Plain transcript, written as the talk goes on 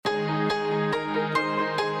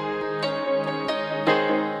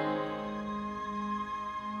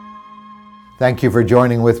Thank you for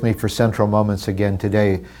joining with me for Central Moments again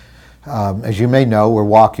today. As you may know, we're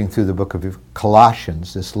walking through the book of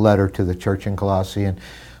Colossians, this letter to the church in Colossae. And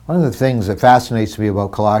one of the things that fascinates me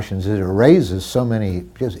about Colossians is it raises so many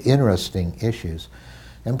just interesting issues.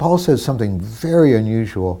 And Paul says something very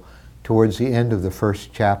unusual towards the end of the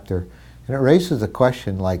first chapter. And it raises the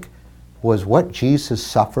question like, was what Jesus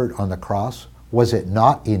suffered on the cross, was it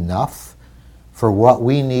not enough for what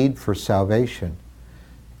we need for salvation?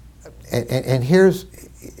 And here's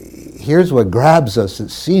what grabs us. It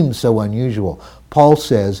seems so unusual. Paul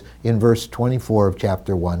says in verse 24 of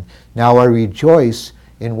chapter 1, "Now I rejoice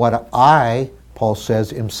in what Paul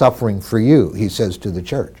says, am suffering for you," he says to the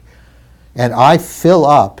church. "And I fill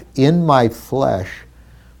up in my flesh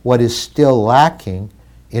what is still lacking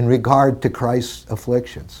in regard to Christ's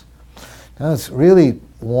afflictions." Now it's really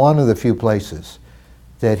one of the few places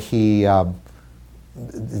that he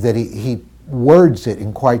words it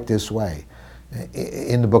in quite this way.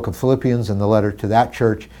 In the book of Philippians, in the letter to that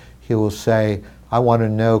church, he will say, "I want to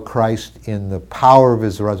know Christ in the power of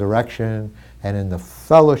his resurrection and in the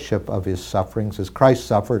fellowship of his sufferings." As Christ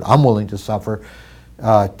suffered, I'm willing to suffer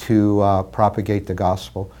to propagate the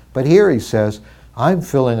gospel. But here he says, I'm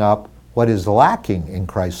filling up what is lacking in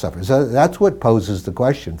Christ's suffering. So that's what poses the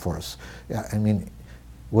question for us. I mean,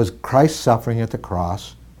 was Christ's suffering at the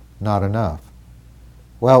cross not enough?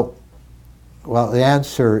 Well, the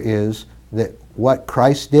answer is that what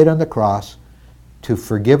Christ did on the cross to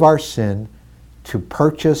forgive our sin, to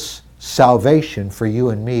purchase salvation for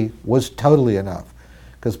you and me, was totally enough.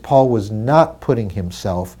 Because Paul was not putting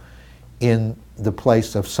himself in the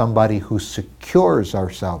place of somebody who secures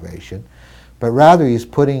our salvation, but rather he's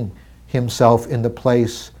putting himself in the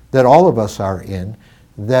place that all of us are in,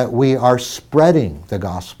 that we are spreading the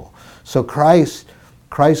gospel. So Christ's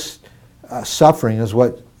suffering is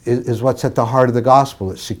what's at the heart of the gospel.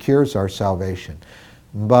 It secures our salvation.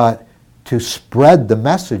 But to spread the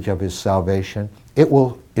message of his salvation, it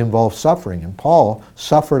will involve suffering. And Paul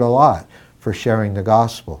suffered a lot for sharing the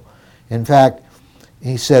gospel. In fact,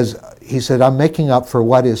 he said, I'm making up for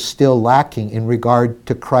what is still lacking in regard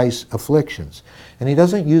to Christ's afflictions. And he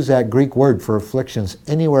doesn't use that Greek word for afflictions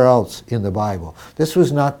anywhere else in the Bible. This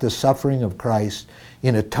was not the suffering of Christ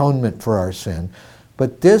in atonement for our sin,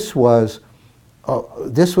 but this was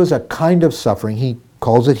a kind of suffering, he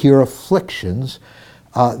calls it here afflictions,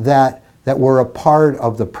 that were a part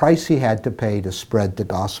of the price he had to pay to spread the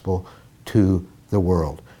gospel to the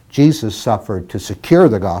world. Jesus suffered to secure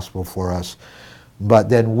the gospel for us, but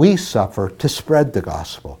then we suffer to spread the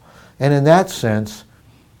gospel. And in that sense,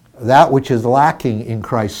 that which is lacking in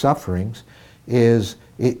Christ's sufferings is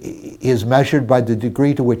measured by the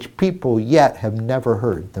degree to which people yet have never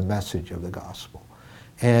heard the message of the gospel.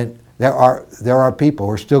 And there are people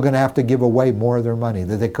who are still going to have to give away more of their money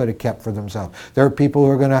that they could have kept for themselves. There are people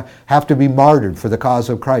who are going to have to be martyred for the cause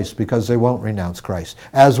of Christ because they won't renounce Christ,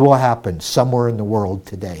 as will happen somewhere in the world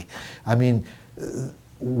today. I mean,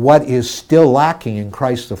 what is still lacking in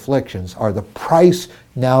Christ's afflictions are the price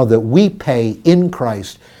now that we pay in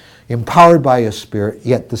Christ, empowered by his Spirit,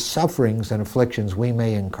 yet the sufferings and afflictions we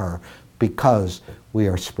may incur because we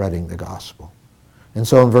are spreading the gospel. And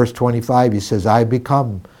so in verse 25 he says, I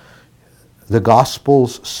become the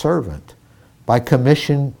gospel's servant by the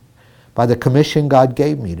commission God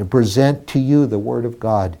gave me to present to you the word of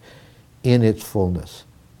God in its fullness.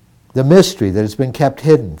 The mystery that has been kept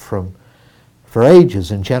hidden for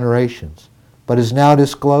ages and generations, but is now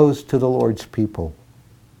disclosed to the Lord's people.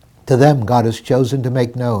 To them God has chosen to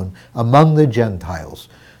make known among the Gentiles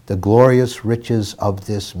the glorious riches of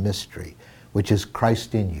this mystery, which is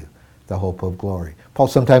Christ in you, the hope of glory. Paul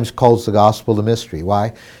sometimes calls the gospel the mystery.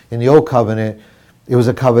 Why? In the Old Covenant, it was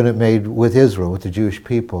a covenant made with Israel, with the Jewish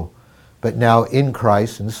people. But now in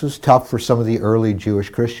Christ, and this was tough for some of the early Jewish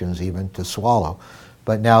Christians even to swallow,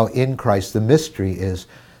 but now in Christ, the mystery is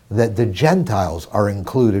that the Gentiles are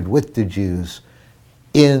included with the Jews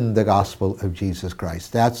in the gospel of Jesus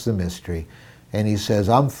Christ. That's the mystery. And he says,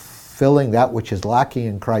 I'm filling that which is lacking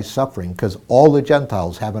in Christ's suffering because all the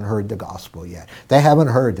Gentiles haven't heard the gospel yet. They haven't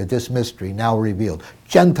heard that this mystery now revealed.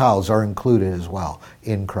 Gentiles are included as well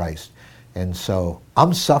in Christ. And so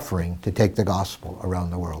I'm suffering to take the gospel around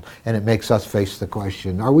the world. And it makes us face the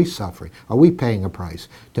question, are we suffering? Are we paying a price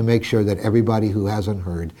to make sure that everybody who hasn't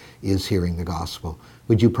heard is hearing the gospel?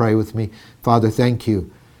 Would you pray with me? Father, thank you.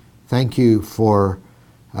 Thank you for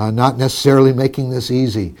not necessarily making this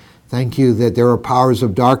easy. Thank you that there are powers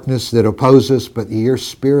of darkness that oppose us, but your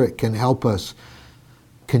Spirit can help us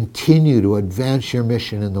continue to advance your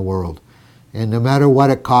mission in the world. And no matter what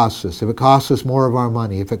it costs us, if it costs us more of our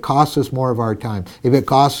money, if it costs us more of our time, if it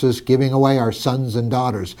costs us giving away our sons and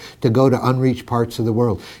daughters to go to unreached parts of the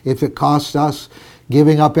world, if it costs us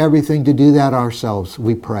giving up everything to do that ourselves,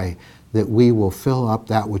 we pray that we will fill up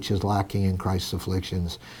that which is lacking in Christ's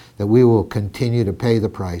afflictions, that we will continue to pay the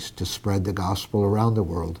price to spread the gospel around the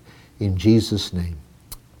world. In Jesus' name,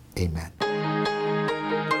 amen.